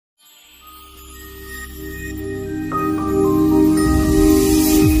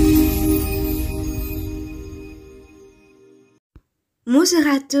Bonjour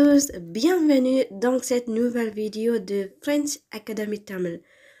à tous, bienvenue dans cette nouvelle vidéo de French Academy Tamil.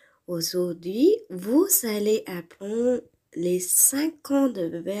 Aujourd'hui, vous allez apprendre les 50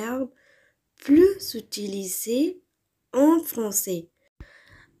 verbes plus utilisés en français.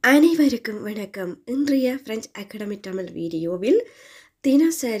 அனைவருக்கும் வணக்கம். இன்றைய French Academy Tamil வீடியோவில்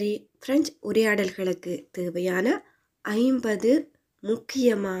தினசரி French உரையாடல்களுக்கு தேவையான 50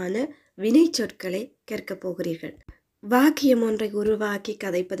 முக்கியமான வினைச்சொற்களை கற்கப் போகிறீர்கள். வாக்கியம் ஒன்றை உருவாக்கி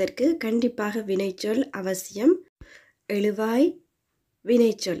கதைப்பதற்கு கண்டிப்பாக வினைச்சொல் அவசியம். எழுவாய்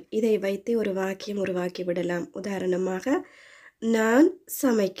வினைச்சொல், இதை வைத்து ஒரு வாக்கியம் உருவாக்கி விடலாம். உதாரணமாக, நான்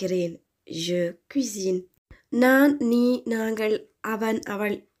சமைக்கிறேன், je cuisine. நான், நீ, நாங்கள், அவன்,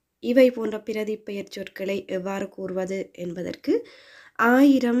 அவள், இவை போன்ற பிரதி பெயர் சொற்களை எவ்வாறு கூறுவது என்பதற்கு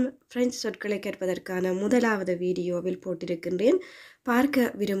 1000 பிரெஞ்சு சொற்களை கற்பதற்கான முதலாவது வீடியோவில் போட்டிருக்கின்றேன்.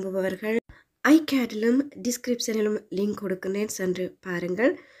 பார்க்க விரும்புபவர்கள் ஐகேடிலும் டிஸ்கிரிப்ஷனிலும் லிங்க் கொடுக்கின்றேன், சென்று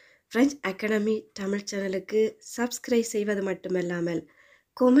பாருங்கள். ஃப்ரெஞ்ச் அகாடமி தமிழ் சேனலுக்கு சப்ஸ்கிரைப் செய்வது மட்டுமல்லாமல்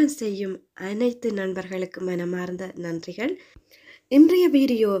கமெண்ட் செய்யும் அனைத்து நண்பர்களுக்கு மனமார்ந்த நன்றிகள். இன்றைய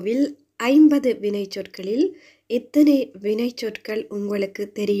வீடியோவில் 50 வினைச்சொற்களில் எத்தனை வினைச்சொற்கள் உங்களுக்கு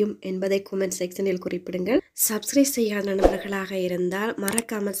தெரியும் என்பதை கமெண்ட் செக்ஷனில் குறிப்பிடுங்கள். சப்ஸ்கிரைப் செய்யாத நண்பர்களாக இருந்தால்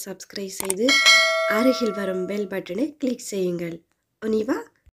மறக்காமல் சப்ஸ்கிரைப் செய்து அருகில் வரும் பெல் பட்டனை கிளிக் செய்யுங்கள். ஒனிவா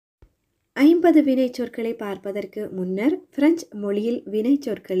 50 வினைச்சொற்களை பார்ப்பதற்கு முன்னர் பிரெஞ்சு மொழியில்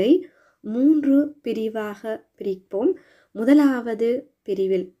வினைச்சொற்களை 3 பிரிவாக பிரிப்போம். முதலாவது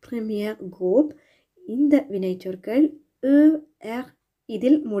பிரிவில் premier groupe, இந்த வினைச்சொற்கள் er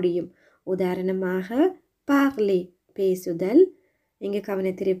இதில் முடியும். உதாரணமாக parler பேசுதல், இங்கு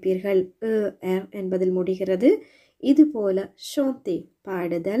கவனித்திருப்பீர்கள் er என்பதில் முடிகிறது. இதுபோல chanter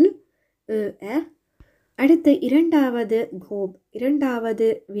பாடுதல் er. அடுத்து இரண்டாவது groupe, இரண்டாவது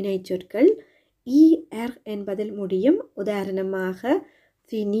வினைச்சொற்கள் er என்பதில் முடியும். உதாரணமாக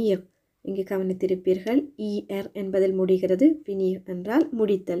finir, இங்கு கவனித்திருப்பீர்கள் er என்பதில் முடிகிறது. finir என்றால்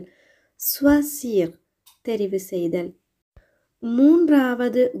முடித்தல். choisir தெரிவு செய்தல்.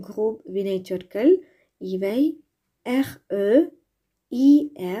 மூன்றாவது groupe வினைச்சொற்கள் இவை re,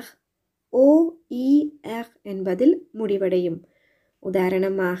 er, oer என்பதில் முடிவடையும்.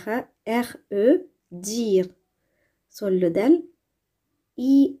 உதாரணமாக re dire சொல்லுதல்,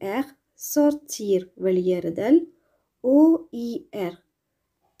 er sortir வெளியேறுதல், oer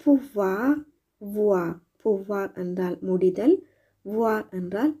pouvoir voir, pouvoir என்றால் முடிதல், voir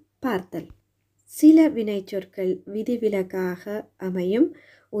என்றால் பார்த்தல். சில வினைச்சொற்கள் விதிவிலக்காக அமையும்.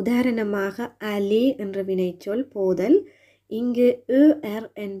 உதாரணமாக aller என்ற வினைச்சொல் போதல், இங்கு er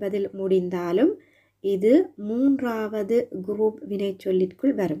என்பதில் முடிந்தாலும் இது மூன்றாவது குரூப்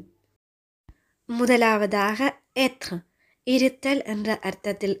வினைச்சொல்லிற்குள் வரும். முதலாவதாக être, இருத்தல் என்ற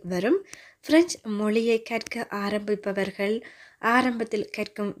அர்த்தத்தில் வரும். பிரெஞ்சு மொழியை கற்க ஆரம்பிப்பவர்கள் ஆரம்பத்தில்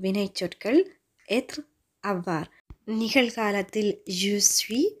கற்கும் வினைச்சொற்கள் être, avoir. நிகழ்காலத்தில் je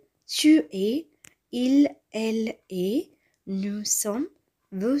suis, tu es, il, elle est, nous sommes,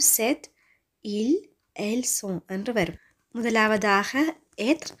 vous êtes, ils, elles sont என்று வரும். முதலாவதாக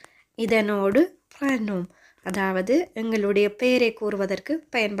être, இதனோடு pronom, அதாவது எங்களுடைய பெயரை கூறுவதற்கு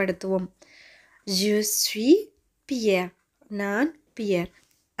பயன்படுத்துவோம். Je suis Pierre, நான் பியர்.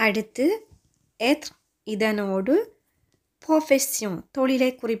 அடுத்து être, இதனோடு profession, தொழிலை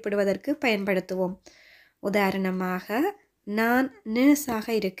குறிப்பிடுவதற்கு பயன்படுத்துவோம். உதாரணமாக, நான் நர்ஸாக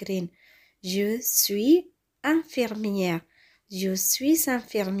இருக்கிறேன், je suis infirmière, je suis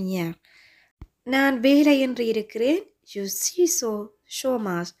infirmière. நான் வேலையின்றி இருக்கிறேன், je suis au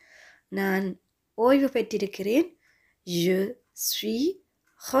chômage, நான் ஓய்வு பெற்றிருக்கிறேன், je suis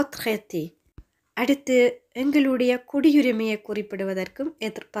retraité. அடுத்து எங்களுடைய குடியுரிமையை குறிப்பிடுவதற்கும்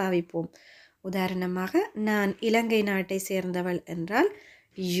எதிர்பாவிப்போம். உதாரணமாக, நான் இலங்கை நாட்டை சேர்ந்தவள் என்றால்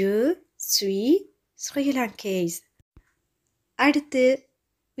je suis sri-lankaise. அடுத்து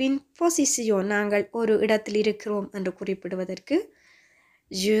in position, நாங்கள் ஒரு இடத்தில் இருக்கிறோம் என்று குறிப்பிடுவதற்கு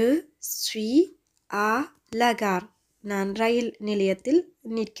je suis à la gare, நான் ரயில் நிலையத்தில்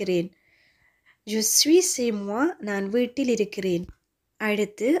நிற்கிறேன். je suis chez moi, நான் வீட்டில் இருக்கிறேன்.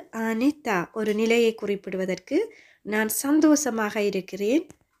 அடுத்து அனிதா, ஒரு நிலையை குறிப்பிடுவதற்கு நான் சந்தோஷமாக இருக்கிறேன்,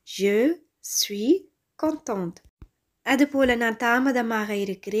 je suis contente. அதுபோல நான் தாமதமாக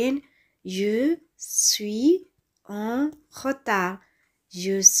இருக்கிறேன், je suis en retard,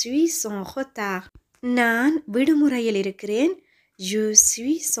 je suis en retard. நான் விடுமுறையில் இருக்கிறேன், je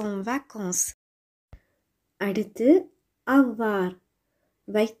suis en vacances. அடுத்து avoir,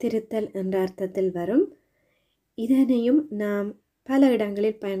 வைத்திருத்தல் என்ற அர்த்தத்தில் வரும். இதனையும் நாம் பல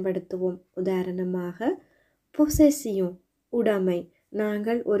இடங்களில் பயன்படுத்துவோம். உதாரணமாக possession, உடைமை,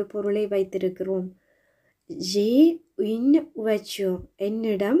 நாங்கள் ஒரு பொருளை வைத்திருக்கிறோம், J'ai une voiture.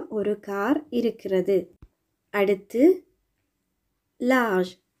 என்னிடம் ஒரு கார் இருக்கிறது. அடுத்து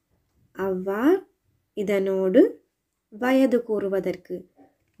l'âge. அவ்வார் இதனோடு வயது கூறுவதற்கு.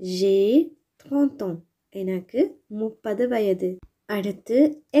 J'ai 30 ans. எனக்கு 30 வயது.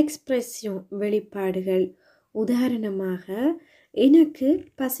 அடுத்து எக்ஸ்பிரஷன் வெளிப்பாடுகள். உதாரணமாக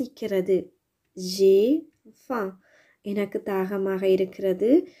எனக்கு பசிக்கிறது. J'ai faim. எனக்கு தாகமாக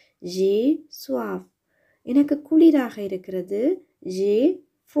இருக்கிறது. J'ai soif. எனக்கு குளிராக இருக்கிறது. J'ai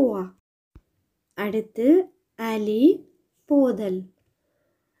froid. அடுத்து aller போதல்.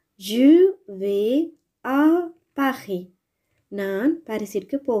 Je vais à Paris. நான்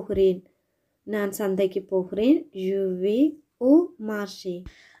பாரிஸிற்கு போகிறேன். நான் சந்தைக்கு போகிறேன். Je vais au marché.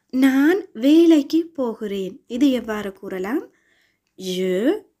 நான் வேலைக்கு போகிறேன். இது எவ்வாறு கூறலாம்?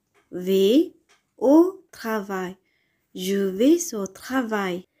 Je vais au travail. Je vais au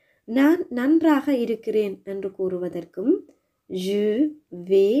travail. நான் நன்றாக இருக்கிறேன் என்று கூறுவதற்கும் je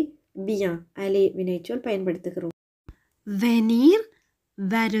vais bien aller வினைச்சொல் பயன்படுத்துகிறோம். venir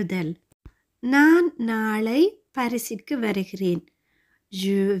வருதல். நான் நாளை பாரிஸிற்கு வருகிறேன்.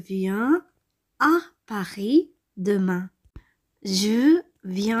 Je viens à Paris demain. Je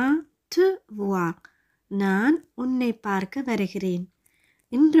viens te voir. நான் உன்னை பார்க்க வருகிறேன்.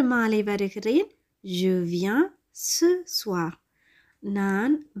 இன்று மாலை வருகிறேன். Je viens ce soir.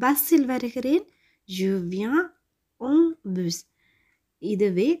 நான் பஸ்ஸில் வருகிறேன். Je viens en bus.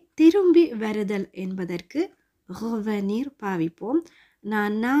 இதுவே திரும்பி வருதல் என்பதற்கு revenir பாவிப்போம்.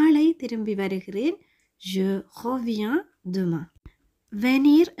 நான் நாளை திரும்பி வருகிறேன். Je reviens demain.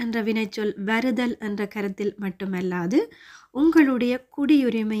 venir என்ற வினைச்சொல் வருதல் என்ற கருத்தில் மட்டுமல்லாது உங்களுடைய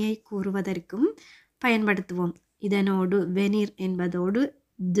குடியுரிமையை கூறுவதற்கும் பயன்படுத்துவோம். இதனோடு venir என்பதோடு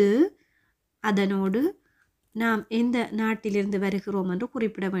de அதனோடு நாம் எந்த நாட்டிலிருந்து வருகிறோம் என்று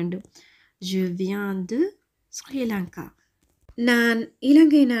குறிப்பிட வேண்டும். Je viens de Sri Lanka. நான்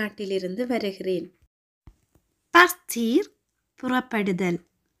இலங்கை நாட்டிலிருந்து வருகிறேன். partir புறப்படுதல்.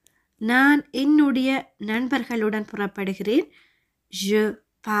 நான் என்னுடைய நண்பர்களுடன் புறப்படுகிறேன். Je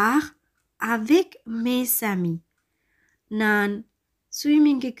pars avec mes amis. நான்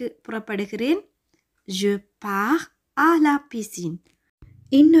ஸ்விம்மிங்குக்கு புறப்படுகிறேன். Je pars à la piscine.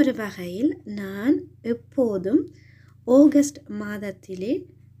 இன்னொரு வகையில் நான் எப்போதும் ஆகஸ்ட் மாதத்திலே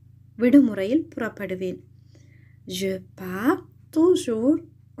விடுமுறையில் புறப்படுவேன். Je pars toujours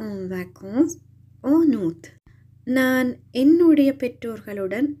en vacances en août. நான் என்னுடைய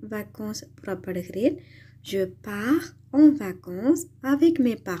பெற்றோர்களுடன் vacances புறப்படுகிறேன். Je pars en vacances avec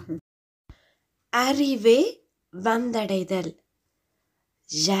mes parents. arriver வந்தடைதல்.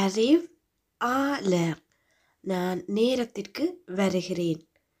 J'arrive à l'heure. நான் நேரத்திற்கு வருகிறேன்.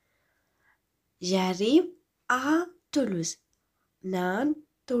 J'arrive à Toulouse. நான்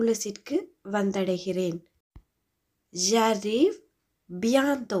துலுஸிற்கு வந்தடைகிறேன். J'arrive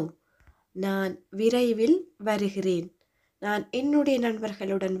bientôt. நான் விரைவில் வருகிறேன். நான் என்னுடைய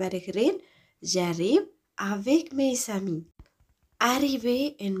நண்பர்களுடன் வருகிறேன். J'arrive avec mes amis.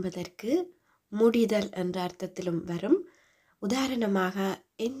 arriver என்பதற்கு முடிதல் என்ற அர்த்தத்திலும் வரும். உதாரணமாக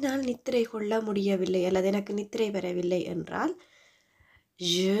என்னால் நித்திரை கொள்ள முடியவில்லை அல்லது எனக்கு நித்திரை வரவில்லை என்றால்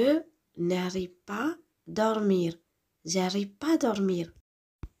je n'arrive pas dormir. j'arrive pas dormir.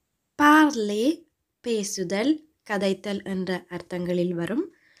 parler பேசுதல் கதைத்தல் என்ற அர்த்தங்களில்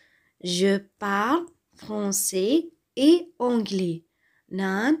வரும். je parle français et anglais.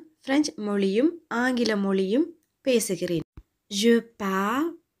 நான் பிரெஞ்சு மொழியும் ஆங்கில மொழியும் பேசுகிறேன். je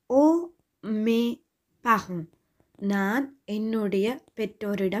parle aux mes parents. நான் என்னுடைய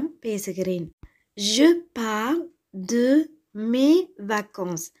பெற்றோரிடம் பேசுகிறேன். Je parle de mes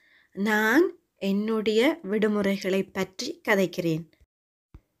vacances. நான் என்னுடைய விடுமுறைகளை பற்றி கதைக்கிறேன்.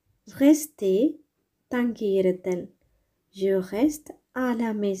 rester தங்கியிருத்தல். Je reste à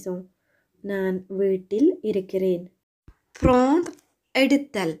la maison. நான் வீட்டில் இருக்கிறேன். prendre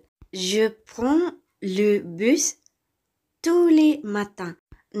எடுத்தல். Je prends le bus tous les matins.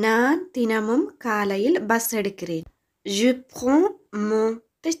 நான் தினமும் காலையில் பஸ் எடுக்கிறேன். Je prends mon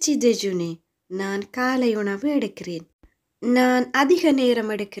petit déjeuner. நான் காலை உணவு எடுக்கிறேன். நான் அதிக நேரம்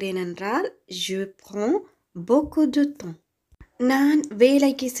எடுக்கிறேன் என்றால் je prends beaucoup de temps. நான்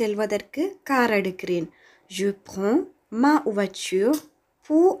வேலைக்கு செல்வதற்கு கார் எடுக்கிறேன். Je prends ma voiture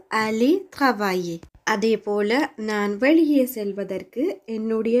pour aller travailler. அதே போல நான் வெளியே செல்வதற்கு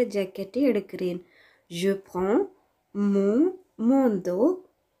என்னுடைய ஜாக்கெட்டை எடுக்கிறேன். Je prends mon manteau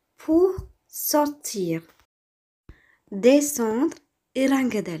pour sortir. descendre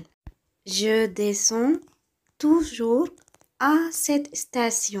இறங்குதல். Je descends toujours à cette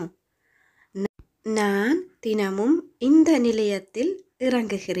station. நான் தினமும் இந்த நிலையத்தில்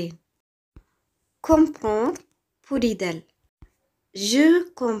இறங்குகிறேன். comprendre புரிதல். Je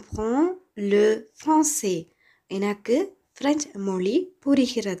comprends le français. எனக்கு பிரெஞ்சு மொழி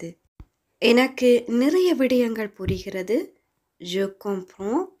புரிகிறது. எனக்கு நிறைய விடயங்கள் புரிகிறது. Je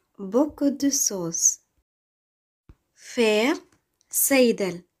comprends beaucoup de choses. Faire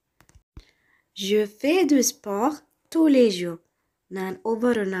செய்தல். Je fais du sport tous les jours. நான்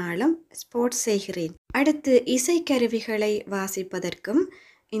ஒவ்வொரு நாளும் ஸ்போர்ட்ஸ் செய்கிறேன். அடுத்து இசைக்கருவிகளை வாசிப்பதற்கும்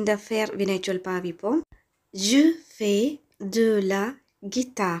இந்த ஃபேர் வினைச்சொல் பாவிப்போம். Je fais de la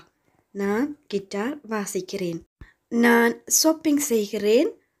guitare. நான் கிட்டார் வாசிக்கிறேன். நான் ஷாப்பிங் செய்கிறேன்.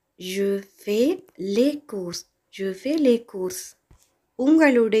 Je fais les courses. Je fais les courses.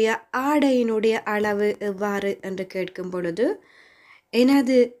 உங்களுடைய ஆடையினுடைய அளவு எவ்வாறு என்று கேட்கும் பொழுது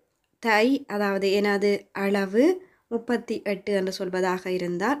எனது அதாவது எனது அளவு 38 என்று சொல்வதாக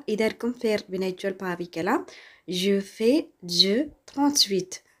இருந்தால் இதற்கும் ஃபேர் வினைச்சொல் பாவிக்கலாம். Je fais je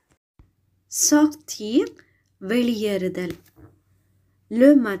 38. Sortir வெளியேறுதல். Le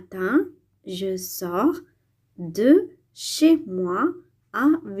matin, je sors de chez moi à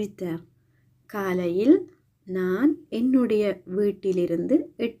 8 heures. காலையில் நான் என்னுடைய வீட்டிலிருந்து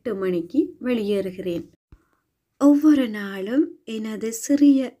 8 மணிக்கு வெளியேறுகிறேன். ஒவ்வொரு நாளும் எனது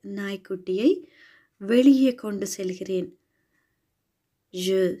சிறிய நாய்க்குட்டியை வெளியே கொண்டு செல்கிறேன்.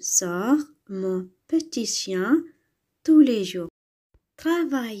 Je sors mon petit chien tous les jours.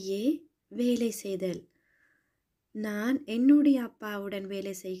 Travailler வேலை செய்தல். நான் என்னுடைய அப்பாவுடன்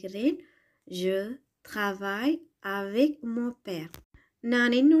வேலை செய்கிறேன். Je travaille avec mon père.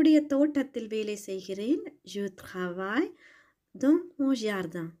 நான் என்னுடைய தோட்டத்தில் வேலை செய்கிறேன். Je travaille dans mon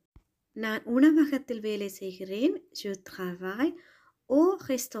jardin. நான் உணவகத்தில் வேலை செய்கிறேன். Je travaille au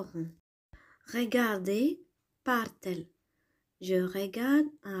restaurant. Regarder பார்த்தல். Je regarde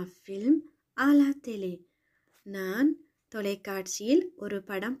un film à la télé. நான் தொலைக்காட்சியில் ஒரு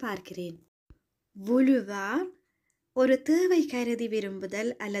படம் பார்க்கிறேன். Vouloir ஒரு தேவை கருதி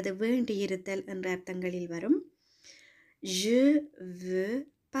விரும்புதல் அல்லது வேண்டியிருத்தல் என்ற அர்த்தங்களில் வரும். Je veux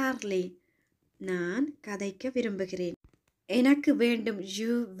parler. நான் கதைக்க விரும்புகிறேன். எனக்கு வேண்டும்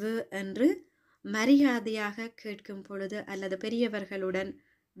je veux என்று மரியாதையாக கேட்கும் பொழுது அல்லது பெரியவர்களுடன்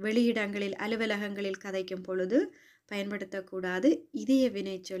வெளியிடங்களில் அலுவலகங்களில் கதைக்கும் பொழுது பயன்படுத்தக்கூடாது. இதே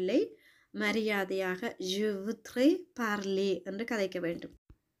வினைச்சொல்லை மரியாதையாக je voudrais parler என்று கதைக்க வேண்டும்.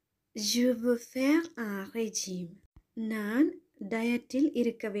 Je veux faire un régime. நான் டயட்டில்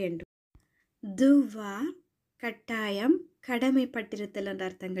இருக்க வேண்டும். devoir கட்டாயம் கடமைப்பட்டிருத்தல் என்ற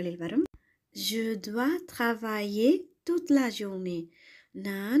அர்த்தங்களில் வரும். Je dois travailler toute la journée.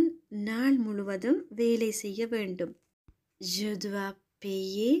 நான் நாள் முழுவதும் வேலை செய்ய வேண்டும். Je dois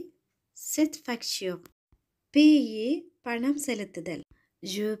payer cette facture. payer பணம் செலுத்துதல்.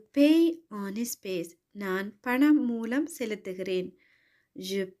 Je paye en espèces. நான் பணம் மூலம் செலுத்துகிறேன்.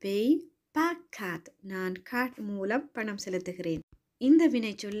 Je paye par carte. நான் கார்ட் மூலம் பணம் செலுத்துகிறேன். இந்த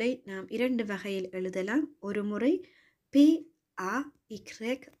வினைச்சொல்லை நாம் 2 வகையில் எழுதலாம். ஒரு முறை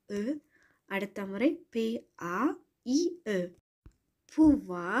P-A-Y-E, அடுத்த முறை P-A-I-E.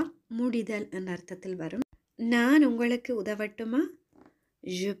 pouvoir முடிதல் என்ற அர்த்தத்தில் வரும். நான் உங்களுக்கு உதவட்டுமா?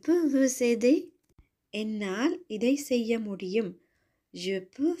 Je peux vous aider. என்னால் இதை செய்ய முடியும். Je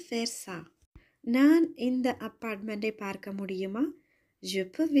peux faire ça. நான் இந்த அப்பார்ட்மெண்ட்டை பார்க்க முடியுமா? Je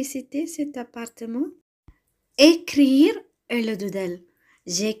peux visiter cet appartement. Écrire எழுதுதல்.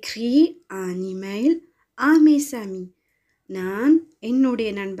 J'écris un email à mes amis. நான் என்னுடைய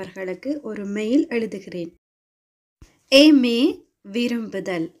நண்பர்களுக்கு ஒரு மெயில் எழுதுகிறேன். aimer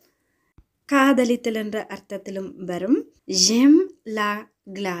விரும்புதல். காதலித்தல் என்ற அர்த்தத்திலும் வரும். J'aime la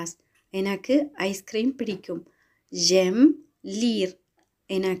glace. எனக்கு ஐஸ்கிரீம் பிடிக்கும். J'aime lire.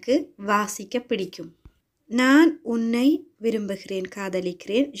 எனக்கு வாசிக்க பிடிக்கும். நான் உன்னை விரும்புகிறேன்,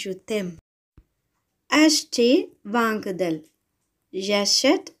 காதலிக்கிறேன். Je t'aime. acheter வாங்குதல்.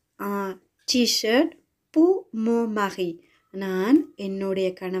 J'achète un t-shirt pour mon mari. நான் என்னுடைய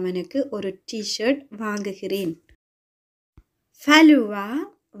கணவனுக்கு ஒரு t-shirt வாங்குகிறேன். falloir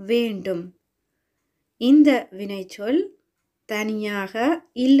வேண்டும். இந்த வினைச்சொல் தனியாக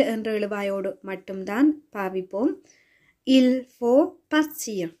இல் என்ற எழுவாயோடு மட்டும்தான் பாவிப்போம். Il faut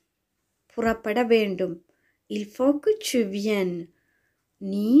partir. புறப்பட வேண்டும். Il faut que tu viennes.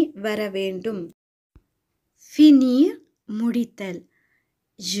 நீ வர வேண்டும். finir முடித்தல்.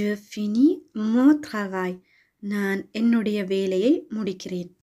 Je finis mon travail. நான் என்னுடைய வேலையை முடிக்கிறேன்.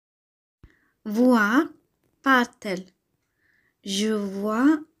 voir பார்த்தல். Je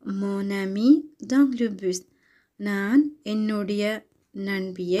vois mon ami dans le bus. நான் என்னுடைய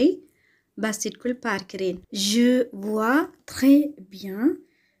நண்பியை பஸ்ஸிற்குள் பார்க்கிறேன். Je vois très bien.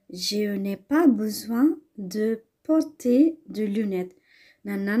 Je n'ai pas besoin de porter de lunettes.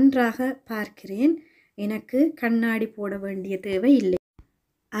 நான் நன்றாக பார்க்கிறேன். எனக்கு கண்ணாடி போட வேண்டிய தேவை இல்லை.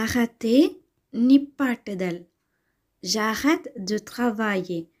 arrêter நிப்பாட்டுதல். j'arrête de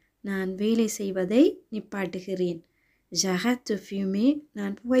travailler. நான் வேலை செய்வதை நிப்பாட்டுகிறேன். j'arrête de fumer.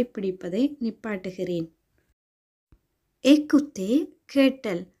 நான் புகைப்பிடிப்பதை நிப்பாட்டுகிறேன். écouter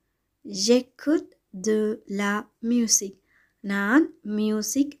கேட்டல். j'écoute de la musique. நான்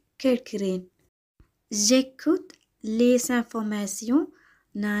மியூசிக் கேட்கிறேன். j'écoute les informations.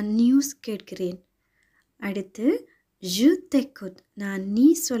 நான் நியூஸ் கேட்கிறேன். அடுத்து je t'écoute. நான்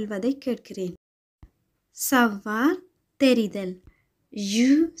நீ சொல்வதை கேட்கிறேன். savoir தெரிதல். je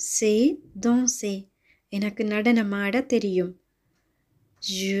sais danser. எனக்கு நடனமாட தெரியும்.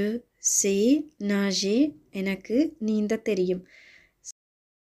 je sais nager. எனக்கு நீந்த தெரியும்.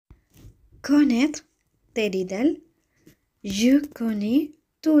 connaître தெரிதல். je connais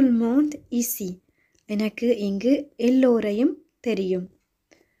tout le monde ici. எனக்கு இங்கு எல்லோரையும் தெரியும்.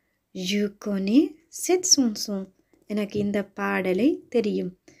 je connais cette chanson. எனக்கு இந்த பாடலை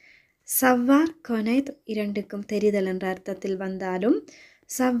தெரியும். savoir connaître இரண்டுக்கும் தெரிதல் என்ற அர்த்தத்தில் வந்தாலும்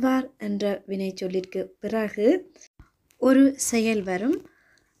savoir என்ற வினைச்சொல்லிற்கு பிறகு ஒரு செயல் வரும்.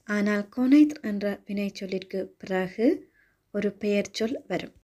 ஆனால் connaître என்ற வினைச்சொல்லிற்கு பிறகு ஒரு பெயர்ச்சொல்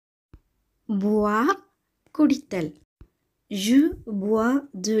வரும். boire குடித்தல். je bois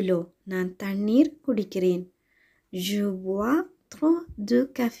de l'eau. நான் தண்ணீர் குடிக்கிறேன். je bois trop de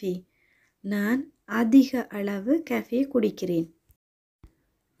café. நான் அதிக அளவு காஃபி குடிக்கிறேன்.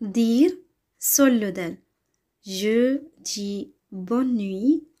 dire சொல்லுதல். je dis bonne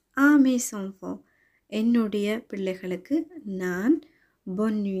nuit à mes enfants. என்னுடைய பிள்ளைகளுக்கு நான்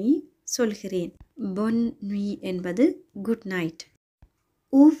bonne nuit சொல்கிறேன். bonne nuit என்பது good night.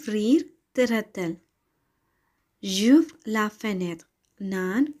 ouvrir திறத்தல். j'ouvre la fenêtre.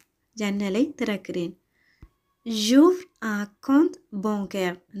 நான் ஜன்னலை திறக்கிறேன். j'ouvre un compte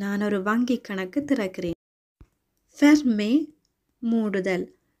bancaire. நான் ஒரு வங்கி கணக்கு திறக்கிறேன். fermer மூடுதல்.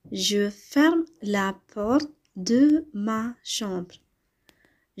 je ferme la porte de ma chambre.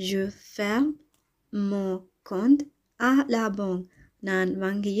 je ferme mon compte à la banque. நான்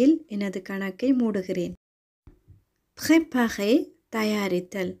வங்கியில் எனது கணக்கை மூடுகிறேன். préparer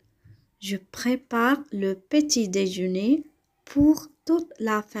தயாரித்தல். je prépare le petit déjeuner pour toute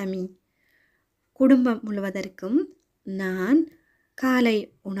la famille. குடும்பம் முழுவதற்கும் நான் காலை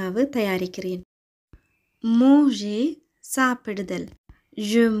உணவு தயாரிக்கிறேன். manger சாப்பிடுதல்.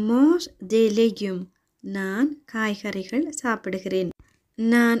 je mange des légumes. நான் காய்கறிகள் சாப்பிடுகிறேன்.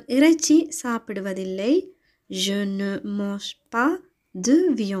 நான் இறைச்சி சாப்பிடுவதில்லை. je ne mange pas de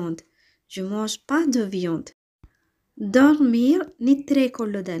viande. je mange pas de viande. dormir நித்திரை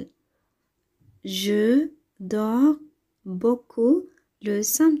கொள்ளுதல். je dors beaucoup le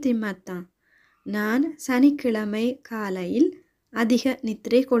samedi matin. நான் சனிக்கிழமை காலையில் அதிக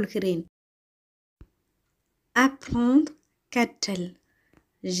நித்திரை கொள்கிறேன். apprendre கற்றல்.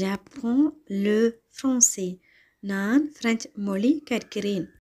 j'apprends le français. நான் பிரெஞ்சு மொழி கற்கிறேன்.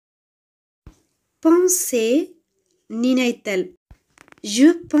 penser நினைத்தல். je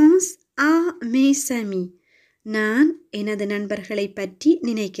pense à mes amis. நான் எனது நண்பர்களை பற்றி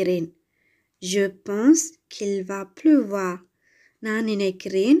நினைக்கிறேன். je pense qu'il va pleuvoir. நான்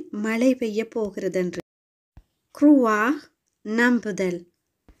நினைக்கிறேன் மழை பெய்ய போகிறதென்று. croire நம்புதல்.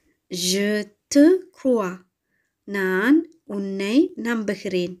 je te crois. நான் உன்னை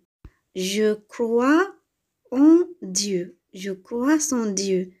நம்புகிறேன். je crois en Dieu. je crois en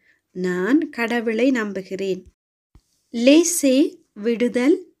Dieu. நான் கடவுளை நம்புகிறேன். laisser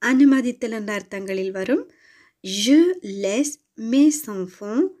விடுதல் அனுமதித்தல் என்ற அர்த்தங்களில் வரும். je laisse mes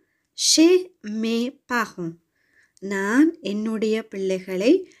enfants chez mes parents. நான் என்னுடைய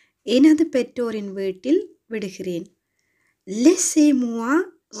பிள்ளைகளை எனது பெற்றோரின் வீட்டில் விடுகிறேன். laissez-moi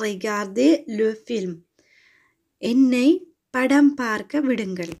regarder le film. என்னை படம் பார்க்க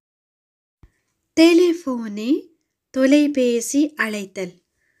விடுங்கள். téléphoner தொலைபேசி அழைத்தல்.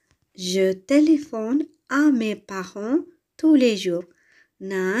 je téléphone à mes parents tous les jours.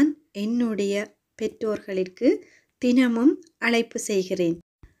 நான் என்னுடைய பெற்றோர்களுக்கு தினமும் அழைப்பு செய்கிறேன்.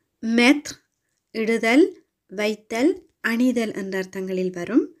 mettre இடுதல் வைத்தல் அணிதல் என்ற அர்த்தங்களில்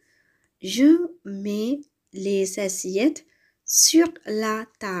வரும். je mets les assiettes sur la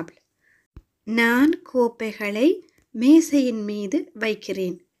table. நான் கோப்பைகளை மேசையின் மீது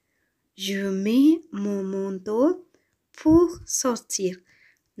வைக்கிறேன். je mets mon manteau pour sortir.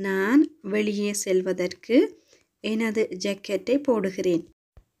 நான் வெளியே செல்வதற்கு எனது ஜாக்கெட்டை போடுகிறேன்.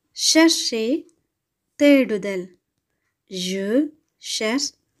 chercher தேடுதல். je cherche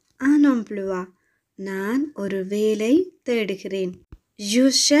un emploi. நான் ஒரு வேலை தேடுகிறேன். je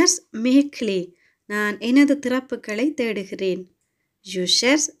cherche mes clés. நான் எனது திறப்புகளை தேடுகிறேன். Je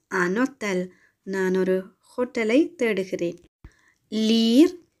cherche un hôtel. நான் ஒரு ஹோட்டலை தேடுகிறேன்.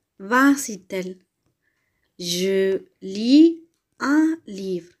 Lire வாசித்தல். Je lis un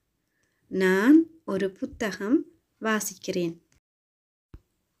livre. நான் ஒரு புத்தகம் வாசிக்கிறேன்.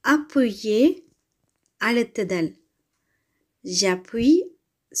 Appuyer அழுத்துதல். J'appuie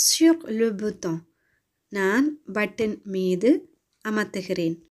sur le bouton. நான் பட்டன் மீது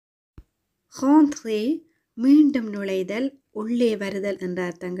அமர்த்துகிறேன். Rentrer மீண்டும் நுழைதல், உள்ளே வருதல் என்ற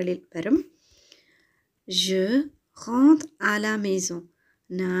அர்த்தங்களில் வரும். Je rentre à la maison.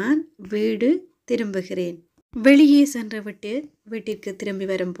 நான் வீடு திரும்புகிறேன். வெளியே சென்று விட்டு வீட்டிற்கு திரும்பி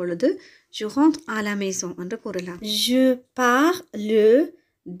வரும் பொழுது je rentre à la maison என்று கூறலாம். Je pars le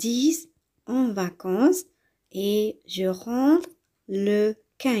 10 en vacances et je rentre le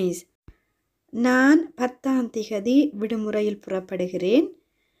 15. நான் 10ஆம் திகதி விடுமுறையில் புறப்படுகிறேன்.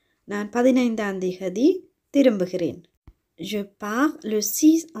 நான் 15ஆம் திகதி திரும்புகிறேன். Je pars le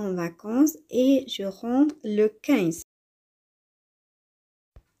 6 en vacances et je rentre le 15.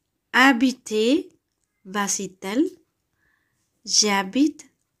 Habiter வசித்தல். J'habite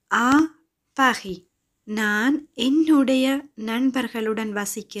à Paris. நான் என்னுடைய நண்பர்களுடன்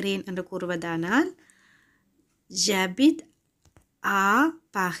வசிக்கிறேன் என்று கூறுவதானால் J'habite à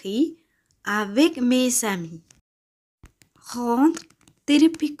Paris avec mes amis. Rendre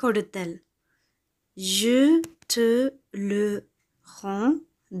திருப்பிக் கொடுத்தல். Je te le rends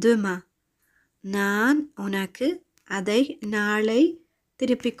demain. நான் உனக்கு அதை நாளை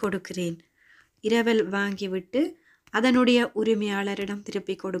திருப்பிக் கொடுக்கிறேன். இரவல் வாங்கிவிட்டு அதனுடைய உரிமையாளரிடம்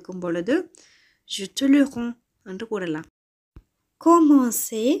திருப்பிக் கொடுக்கும் பொழுது je te le rends என்று கூறலாம்.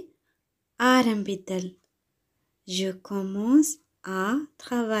 Commencer ஆரம்பித்தல். Je commence à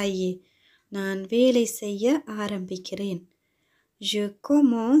travailler. நான் வேலை செய்ய ஆரம்பிக்கிறேன். Je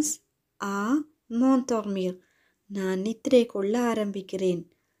commence à m'endormir. நான் நித்திரை கொள்ள ஆரம்பிக்கிறேன்.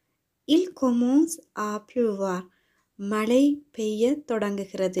 Il commence à pleuvoir. மழை பெய்ய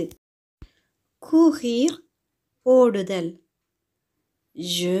தொடங்குகிறது. Courir ஓடுதல்.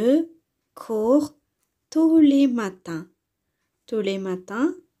 Je cours tous les matins. Tous les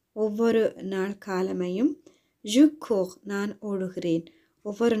matins ஒவ்வொரு நாள் காலமையும் je cours நான் ஓடுகிறேன்.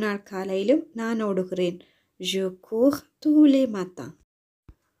 ஒவ்வொரு நாள் காலையிலும் நான் ஓடுகிறேன். Je cours tous les matins.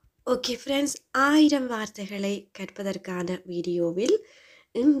 Okay friends, 1000 வார்த்தைகளை கற்பதற்கான வீடியோவில்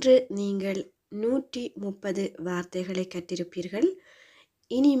இன்று நீங்கள் 130 வார்த்தைகளை கற்றிருப்பீர்கள்.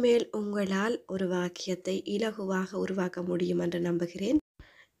 இனிமேல் உங்களால் ஒரு வாக்கியத்தை இலகுவாக உருவாக்க முடியும் என்று நம்புகிறேன்.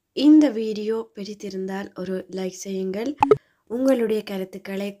 இந்த வீடியோ பிடித்திருந்தால் ஒரு லைக் செய்யுங்கள். உங்களுடைய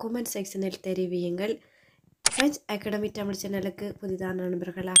கருத்துக்களை கமெண்ட் செக்ஷனில் தெரிவியுங்கள். French Academy தமிழ் சேனலுக்கு புதிதான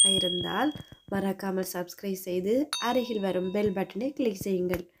நண்பர்களாக இருந்தால் மறக்காமல் சப்ஸ்கிரைப் செய்து அருகில் வரும் பெல் பட்டனை கிளிக்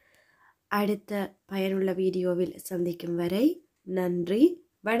செய்யுங்கள். அடுத்த பயனுள்ள வீடியோவில் சந்திக்கும் வரை நன்றி,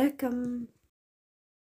 வணக்கம்.